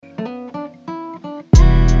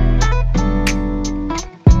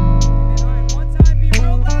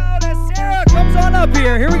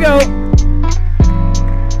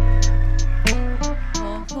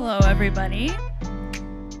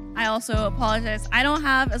also apologize. I don't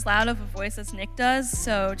have as loud of a voice as Nick does,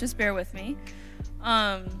 so just bear with me.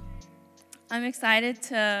 I'm excited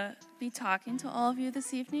to be talking to all of you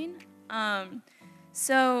this evening.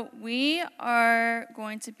 So we are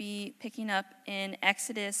going to be picking up in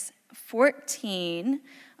Exodus 14.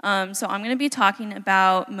 So I'm going to be talking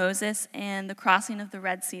about Moses and the crossing of the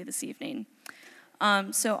Red Sea this evening.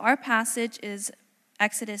 So our passage is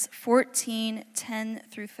Exodus 14, 10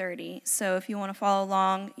 through 30. So if you want to follow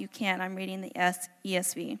along, you can. I'm reading the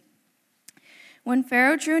ESV. When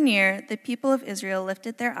Pharaoh drew near, the people of Israel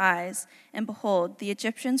lifted their eyes, and behold, the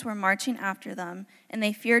Egyptians were marching after them, and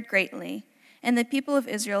they feared greatly. And the people of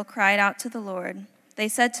Israel cried out to the Lord. They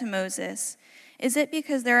said to Moses, "Is it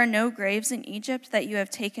because there are no graves in Egypt that you have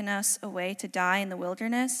taken us away to die in the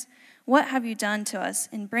wilderness? What have you done to us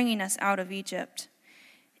in bringing us out of Egypt?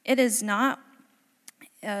 Is not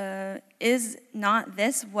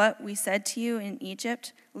this what we said to you in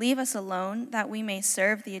Egypt? Leave us alone, that we may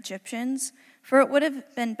serve the Egyptians? For it would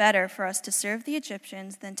have been better for us to serve the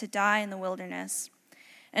Egyptians than to die in the wilderness."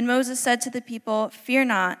 And Moses said to the people, "Fear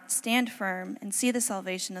not, stand firm, and see the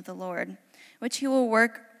salvation of the Lord, which he will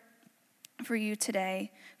work for you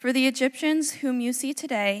today. For the Egyptians whom you see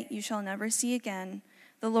today, you shall never see again.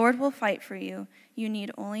 The Lord will fight for you. You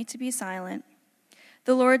need only to be silent."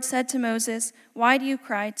 The Lord said to Moses, "Why do you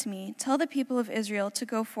cry to me? Tell the people of Israel to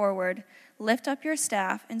go forward. Lift up your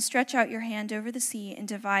staff and stretch out your hand over the sea and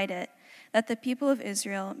divide it, that the people of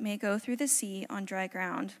Israel may go through the sea on dry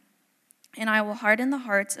ground. And I will harden the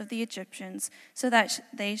hearts of the Egyptians, so that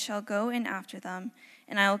they shall go in after them.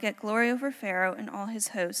 And I will get glory over Pharaoh and all his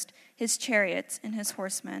host, his chariots and his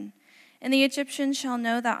horsemen. And the Egyptians shall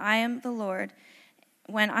know that I am the Lord,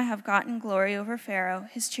 when I have gotten glory over Pharaoh,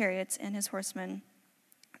 his chariots and his horsemen."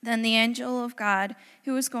 Then the angel of God,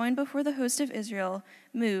 who was going before the host of Israel,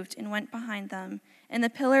 moved and went behind them. And the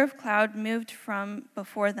pillar of cloud moved from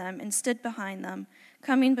before them and stood behind them,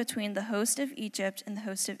 coming between the host of Egypt and the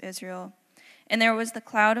host of Israel. And there was the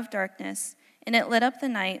cloud of darkness, and it lit up the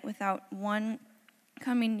night without one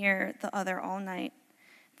coming near the other all night.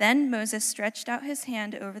 Then Moses stretched out his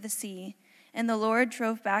hand over the sea, and the Lord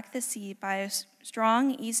drove back the sea by a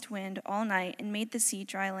strong east wind all night and made the sea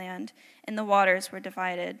dry land, and the waters were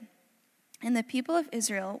divided. And the people of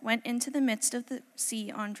Israel went into the midst of the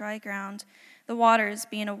sea on dry ground, the waters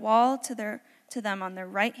being a wall to them on their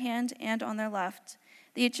right hand and on their left.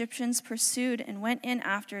 The Egyptians pursued and went in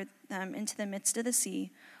after them into the midst of the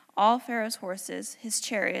sea, all Pharaoh's horses, his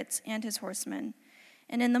chariots, and his horsemen.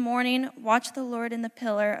 And in the morning watched the Lord in the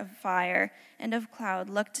pillar of fire and of cloud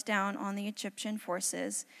looked down on the Egyptian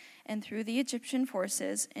forces, and threw the Egyptian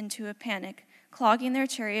forces into a panic, clogging their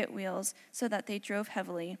chariot wheels so that they drove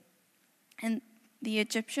heavily. And the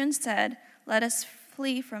Egyptians said, "Let us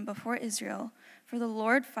flee from before Israel, for the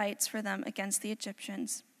Lord fights for them against the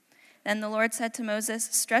Egyptians." Then the Lord said to Moses,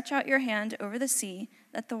 "Stretch out your hand over the sea,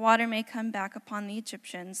 that the water may come back upon the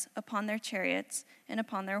Egyptians, upon their chariots, and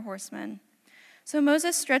upon their horsemen." So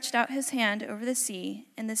Moses stretched out his hand over the sea,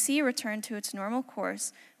 and the sea returned to its normal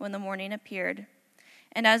course when the morning appeared.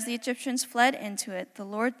 And as the Egyptians fled into it, the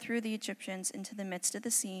Lord threw the Egyptians into the midst of the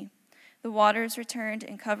sea. The waters returned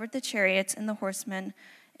and covered the chariots and the horsemen,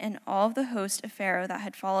 and all of the host of Pharaoh that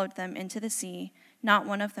had followed them into the sea. Not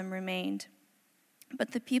one of them remained.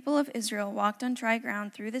 But the people of Israel walked on dry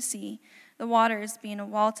ground through the sea, the waters being a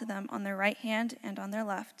wall to them on their right hand and on their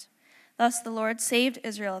left. Thus the Lord saved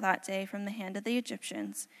Israel that day from the hand of the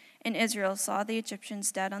Egyptians, and Israel saw the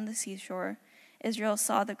Egyptians dead on the seashore. Israel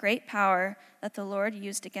saw the great power that the Lord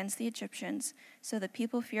used against the Egyptians, so the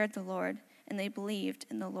people feared the Lord, and they believed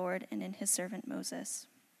in the Lord and in his servant Moses.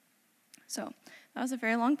 So that was a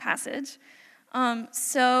very long passage.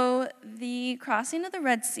 So the crossing of the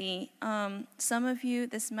Red Sea, some of you,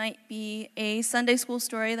 this might be a Sunday school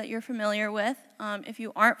story that you're familiar with. If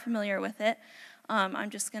you aren't familiar with it, I'm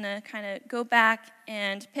just going to kind of go back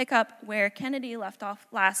and pick up where Kennedy left off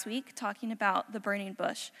last week, talking about the burning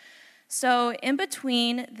bush. So in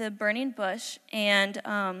between the burning bush and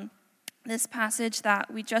this passage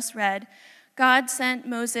that we just read, God sent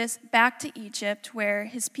Moses back to Egypt where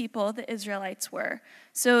his people, the Israelites, were.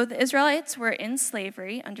 So the Israelites were in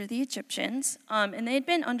slavery under the Egyptians, and they had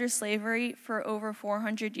been under slavery for over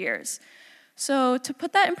 400 years. So to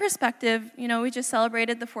put that in perspective, we just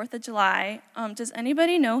celebrated the 4th of July. Does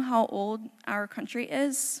anybody know how old our country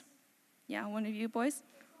is? Yeah, one of you boys?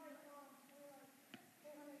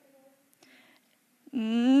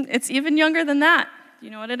 It's even younger than that. Do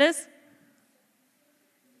you know what it is?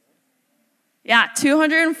 Yeah,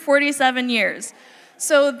 247 years.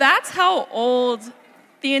 So that's how old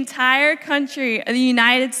the entire country of the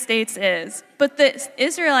United States is. But the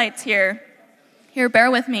Israelites here, bear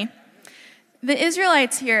with me. The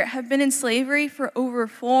Israelites here have been in slavery for over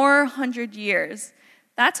 400 years.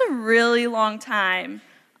 That's a really long time.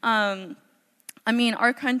 Our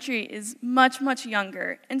country is much, much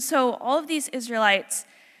younger. And so all of these Israelites,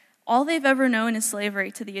 all they've ever known is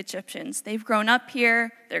slavery to the Egyptians. They've grown up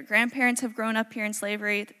here. Their grandparents have grown up here in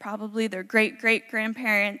slavery, probably their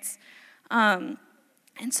great-great-grandparents. And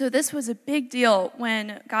so this was a big deal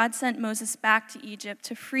when God sent Moses back to Egypt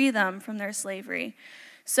to free them from their slavery.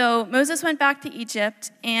 So Moses went back to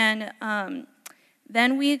Egypt, and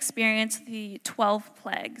then we experienced the 12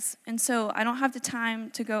 plagues. And so I don't have the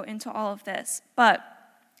time to go into all of this, but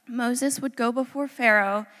Moses would go before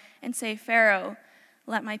Pharaoh and say, "Pharaoh,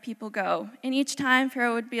 let my people go." And each time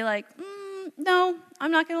Pharaoh would be like, "No,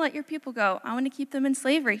 I'm not going to let your people go. I want to keep them in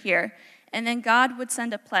slavery here." And then God would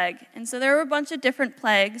send a plague. And so there were a bunch of different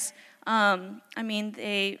plagues.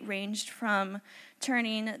 They ranged from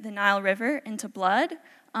turning the Nile River into blood,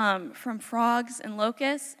 from frogs and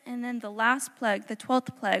locusts. And then the last plague, the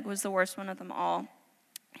 12th plague, was the worst one of them all.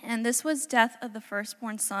 And this was death of the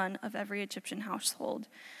firstborn son of every Egyptian household.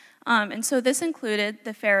 And so this included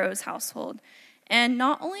the Pharaoh's household. And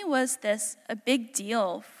not only was this a big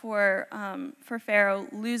deal for Pharaoh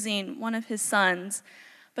losing one of his sons,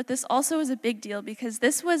 but this also was a big deal because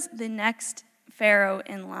this was the next Pharaoh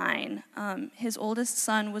in line. His oldest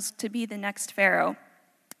son was to be the next Pharaoh.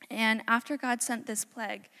 And after God sent this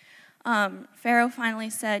plague, Pharaoh finally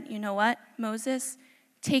said, "You know what, Moses,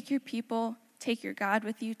 take your people, take your God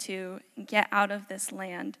with you too, and get out of this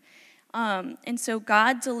land." And so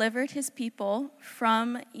God delivered his people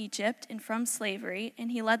from Egypt and from slavery,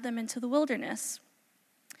 and he led them into the wilderness.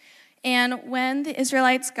 And when the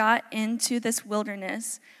Israelites got into this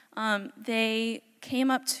wilderness, they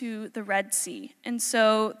came up to the Red Sea. And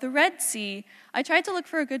so the Red Sea, I tried to look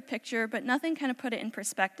for a good picture, but nothing kind of put it in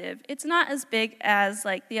perspective. It's not as big as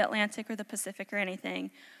like the Atlantic or the Pacific or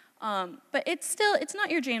anything, but it's not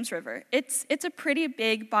your James River. It's a pretty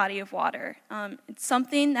big body of water. It's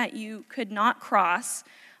something that you could not cross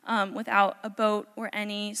without a boat or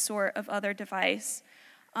any sort of other device.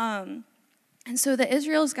 And so the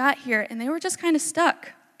Israelites got here, and they were just kind of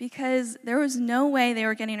stuck because there was no way they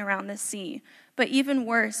were getting around this sea. But even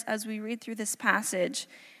worse, as we read through this passage,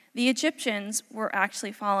 the Egyptians were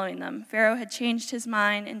actually following them. Pharaoh had changed his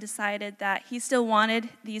mind and decided that he still wanted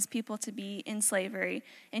these people to be in slavery,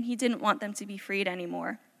 and he didn't want them to be freed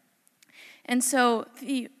anymore. And so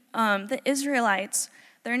the Israelites,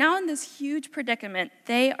 they're now in this huge predicament.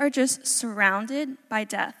 They are just surrounded by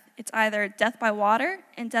death. It's either death by water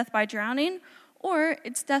and death by drowning, or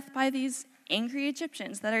it's death by these angry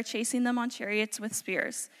Egyptians that are chasing them on chariots with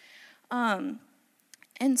spears.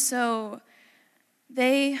 And so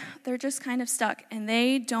they're just kind of stuck, and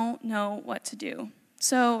they don't know what to do.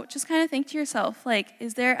 So just kind of think to yourself, like,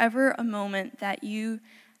 is there ever a moment that you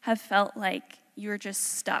have felt like you're just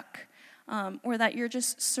stuck, or that you're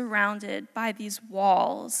just surrounded by these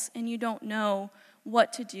walls, and you don't know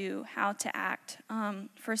what to do, how to act?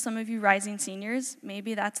 For some of you rising seniors,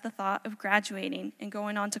 maybe that's the thought of graduating and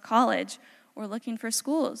going on to college or looking for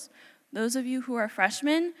schools. Those of you who are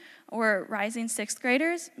freshmen or rising sixth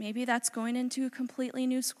graders, maybe that's going into a completely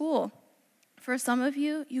new school. For some of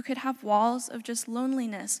you, you could have walls of just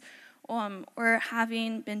loneliness, or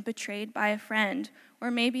having been betrayed by a friend,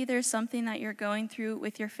 or maybe there's something that you're going through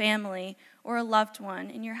with your family or a loved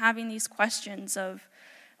one, and you're having these questions of,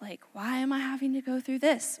 like, why am I having to go through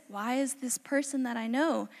this? Why is this person that I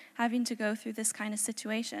know having to go through this kind of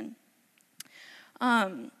situation?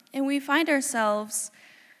 And we find ourselves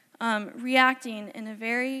reacting in a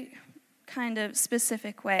very kind of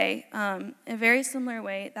specific way, a very similar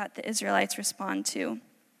way that the Israelites respond to.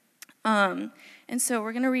 And so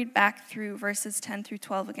we're going to read back through verses 10 through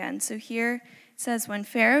 12 again. So here it says, "When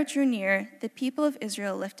Pharaoh drew near, the people of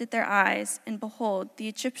Israel lifted their eyes, and behold, the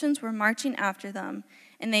Egyptians were marching after them,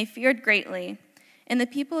 and they feared greatly. And the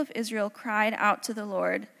people of Israel cried out to the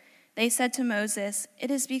Lord. They said to Moses,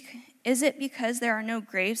 Is it because there are no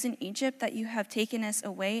graves in Egypt that you have taken us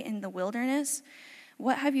away in the wilderness?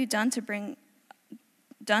 What have you done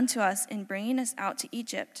to us in bringing us out to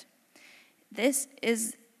Egypt?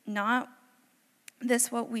 Is not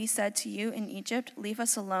this what we said to you in Egypt? Leave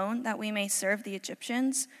us alone, that we may serve the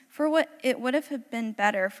Egyptians. For it would have been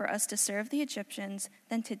better for us to serve the Egyptians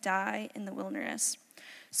than to die in the wilderness."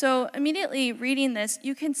 So immediately reading this,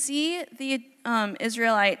 you can see the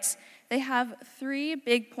Israelites, they have three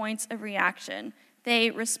big points of reaction.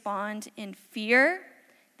 They respond in fear,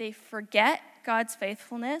 they forget God's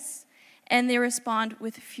faithfulness, and they respond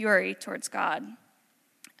with fury towards God.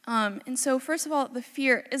 And so, first of all, the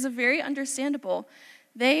fear is very understandable.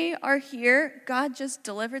 They are here. God just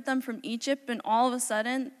delivered them from Egypt, and all of a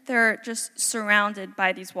sudden, they're just surrounded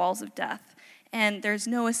by these walls of death. And there's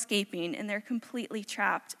no escaping, and they're completely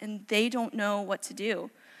trapped, and they don't know what to do.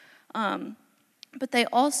 But they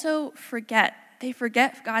also forget. They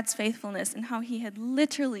forget God's faithfulness and how he had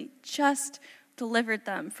literally just delivered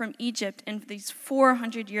them from Egypt and these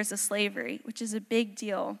 400 years of slavery, which is a big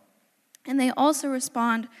deal. And they also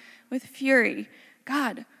respond with fury.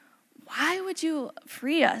 God, why would you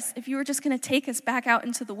free us if you were just going to take us back out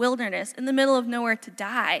into the wilderness in the middle of nowhere to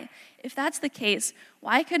die? If that's the case,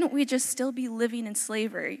 why couldn't we just still be living in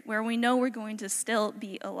slavery where we know we're going to still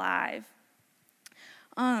be alive?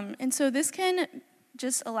 And so this can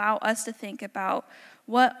just allow us to think about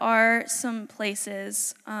what are some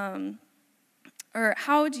places, or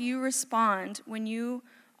how do you respond when you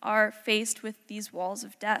are faced with these walls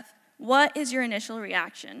of death? What is your initial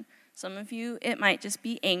reaction? Some of you, it might just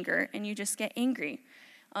be anger, and you just get angry.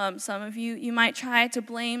 Some of you, you might try to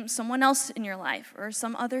blame someone else in your life or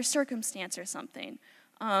some other circumstance or something.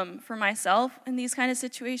 For myself, in these kind of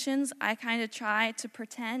situations, I kind of try to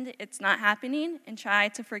pretend it's not happening and try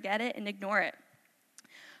to forget it and ignore it.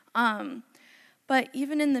 But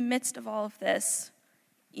even in the midst of all of this,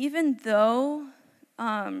 even though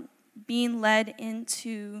being led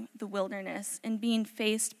into the wilderness and being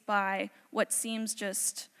faced by what seems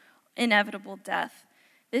just inevitable death,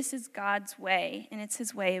 this is God's way, and it's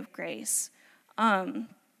his way of grace.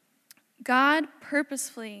 God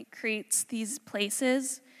purposefully creates these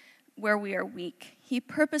places where we are weak. He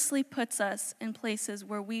purposely puts us in places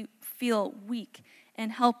where we feel weak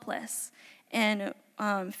and helpless and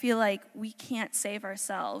feel like we can't save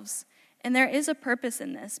ourselves. And there is a purpose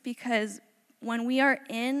in this, because when we are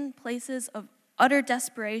in places of utter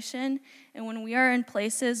desperation and when we are in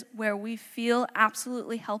places where we feel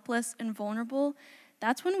absolutely helpless and vulnerable,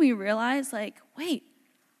 that's when we realize, like, wait,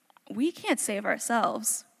 we can't save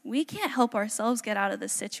ourselves. We can't help ourselves get out of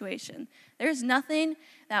this situation. There's nothing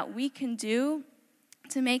that we can do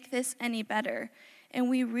to make this any better. And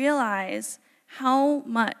we realize how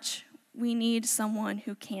much we need someone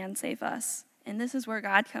who can save us. And this is where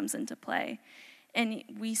God comes into play. And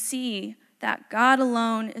we see that God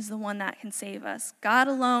alone is the one that can save us. God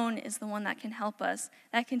alone is the one that can help us,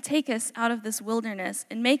 that can take us out of this wilderness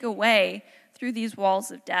and make a way through these walls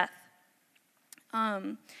of death.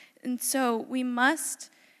 And so we must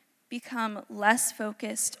become less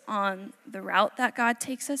focused on the route that God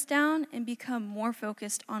takes us down and become more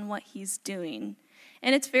focused on what he's doing.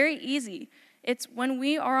 And it's very easy. It's when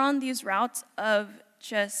we are on these routes of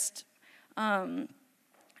just, and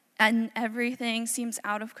everything seems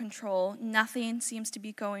out of control, nothing seems to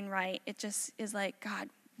be going right. It just is like, God,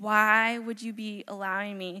 why would you be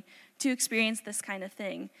allowing me to experience this kind of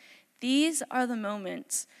thing? These are the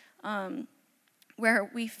moments where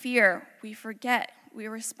we fear, we forget, we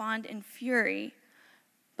respond in fury,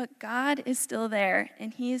 but God is still there,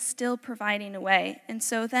 and he is still providing a way. And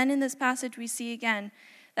so then in this passage, we see again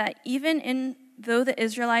that even though the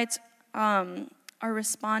Israelites are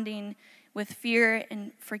responding with fear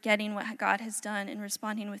and forgetting what God has done and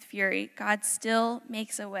responding with fury, God still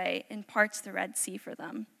makes a way and parts the Red Sea for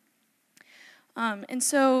them. And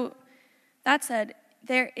so that said,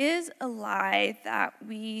 there is a lie that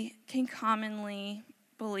we can commonly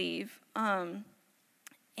believe,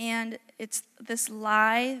 and it's this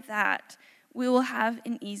lie that we will have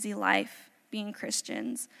an easy life being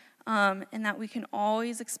Christians, and that we can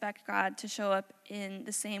always expect God to show up in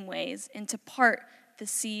the same ways and to part the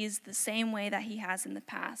seas the same way that he has in the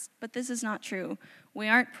past. But this is not true. We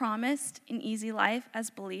aren't promised an easy life as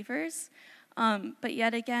believers, but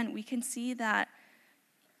yet again, we can see that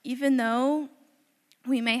even though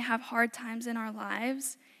we may have hard times in our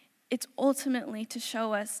lives, it's ultimately to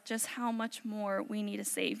show us just how much more we need a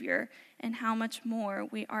Savior and how much more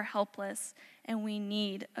we are helpless and we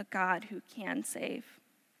need a God who can save.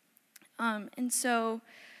 And so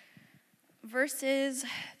verses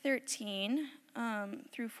 13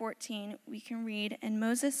 through 14, we can read, "And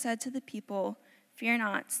Moses said to the people, 'Fear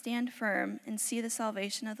not, stand firm, and see the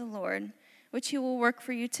salvation of the Lord, which he will work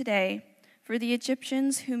for you today. For the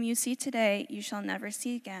Egyptians whom you see today, you shall never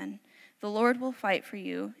see again. The Lord will fight for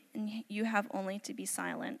you, and you have only to be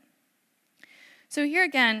silent.'" So here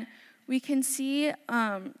again, we can see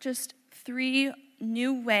just 3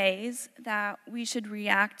 new ways that we should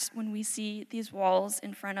react when we see these walls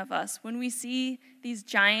in front of us. When we see these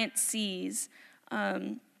giant seas,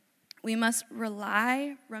 we must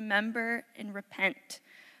rely, remember, and repent.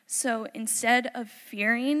 So instead of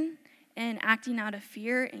fearing and acting out of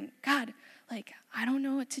fear and, God, like, I don't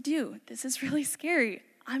know what to do. This is really scary.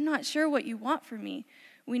 I'm not sure what you want from me.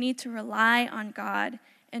 We need to rely on God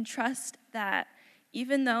and trust that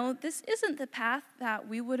even though this isn't the path that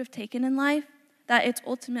we would have taken in life, that it's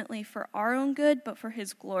ultimately for our own good, but for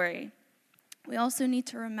his glory. We also need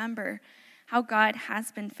to remember how God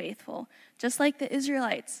has been faithful. Just like the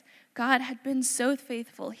Israelites, God had been so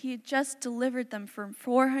faithful. He had just delivered them from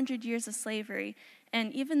 400 years of slavery.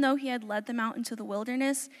 And even though he had led them out into the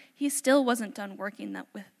wilderness, he still wasn't done working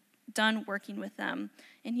with them.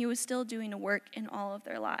 And he was still doing a work in all of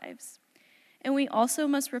their lives. And we also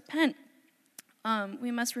must repent.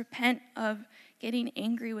 We must repent of getting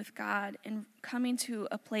angry with God and coming to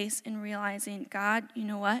a place and realizing, God, you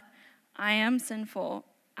know what? I am sinful.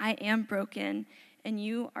 I am broken. And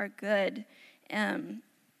you are good. And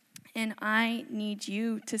I need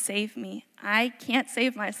you to save me. I can't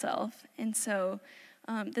save myself. And so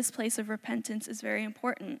this place of repentance is very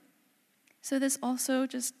important. So this also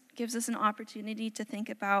just gives us an opportunity to think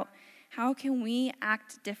about how can we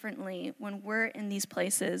act differently when we're in these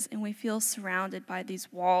places and we feel surrounded by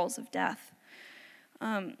these walls of death.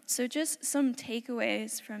 So just some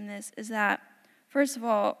takeaways from this is that, first of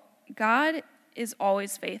all, God is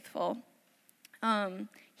always faithful.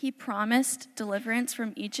 He promised deliverance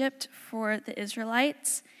from Egypt for the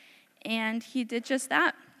Israelites, and he did just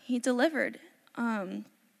that. He delivered. And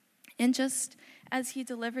just as he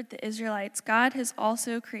delivered the Israelites, God has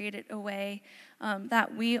also created a way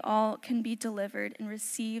that we all can be delivered and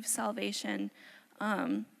receive salvation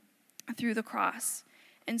through the cross.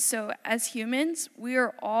 And so as humans, we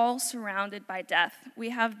are all surrounded by death.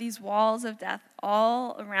 We have these walls of death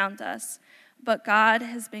all around us. But God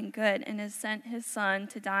has been good and has sent his son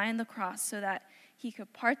to die on the cross so that he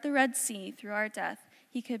could part the Red Sea through our death.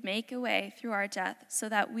 He could make a way through our death so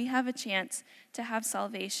that we have a chance to have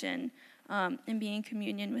salvation and be in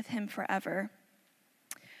communion with him forever.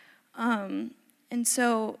 And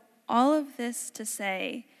so all of this to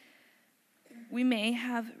say, we may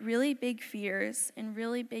have really big fears and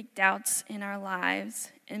really big doubts in our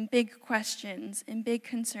lives and big questions and big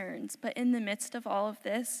concerns. But in the midst of all of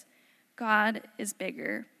this, God is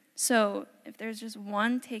bigger. So if there's just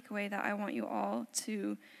one takeaway that I want you all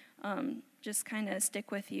to just kind of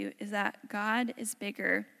stick with you, is that God is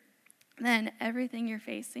bigger than everything you're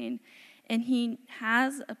facing. And he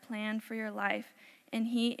has a plan for your life. And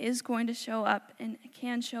he is going to show up and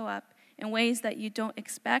can show up in ways that you don't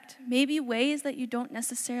expect, maybe ways that you don't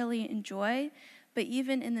necessarily enjoy, but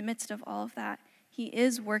even in the midst of all of that, he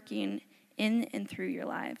is working in and through your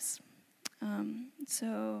lives.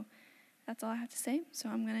 So that's all I have to say. So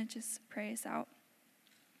I'm going to just pray us out.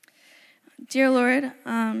 Dear Lord,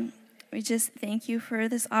 we just thank you for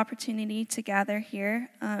this opportunity to gather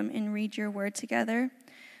here and read your word together.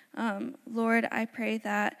 Lord, I pray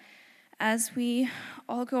that as we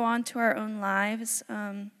all go on to our own lives,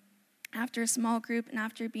 after a small group and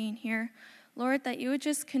after being here, Lord, that you would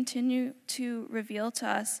just continue to reveal to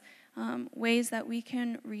us ways that we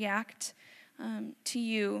can react to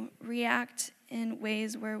you, react in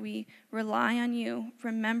ways where we rely on you,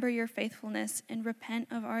 remember your faithfulness, and repent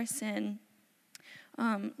of our sin.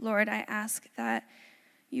 Lord, I ask that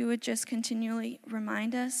you would just continually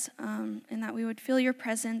remind us and that we would feel your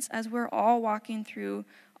presence as we're all walking through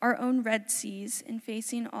our own Red Seas and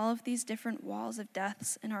facing all of these different walls of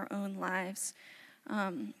deaths in our own lives.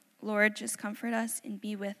 Lord, just comfort us and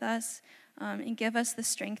be with us and give us the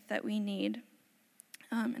strength that we need.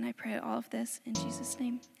 And I pray all of this in Jesus'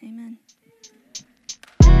 name. Amen.